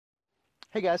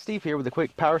Hey guys, Steve here with a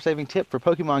quick power saving tip for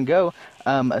Pokemon Go.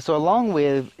 So along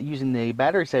with using the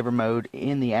battery saver mode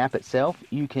in the app itself,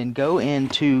 you can go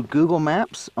into Google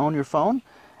Maps on your phone,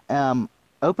 um,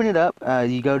 open it up,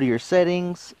 you go to your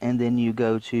settings, and then you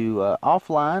go to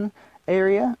offline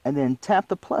area, and then tap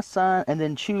the plus sign, and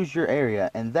then choose your area,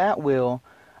 and that will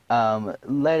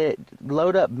let it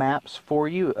load up maps for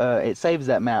you. It saves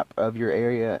that map of your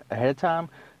area ahead of time,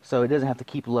 so it doesn't have to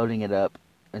keep loading it up,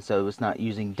 and so it's not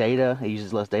using data. It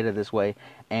uses less data this way,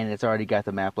 and it's already got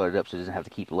the map loaded up, so it doesn't have to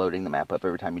keep loading the map up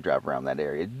every time you drive around that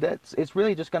area. It's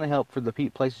really just going to help for the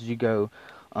places you go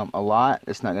a lot.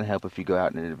 It's not going to help if you go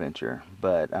out in an adventure,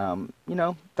 but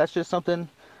that's just something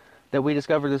that we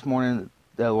discovered this morning.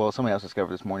 Well, somebody else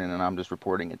discovered this morning, and I'm just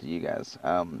reporting it to you guys.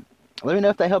 Let me know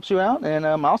if that helps you out, and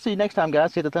I'll see you next time,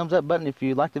 guys. Hit the thumbs up button if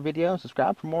you liked the video, and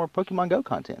subscribe for more Pokemon Go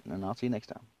content, and I'll see you next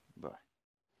time.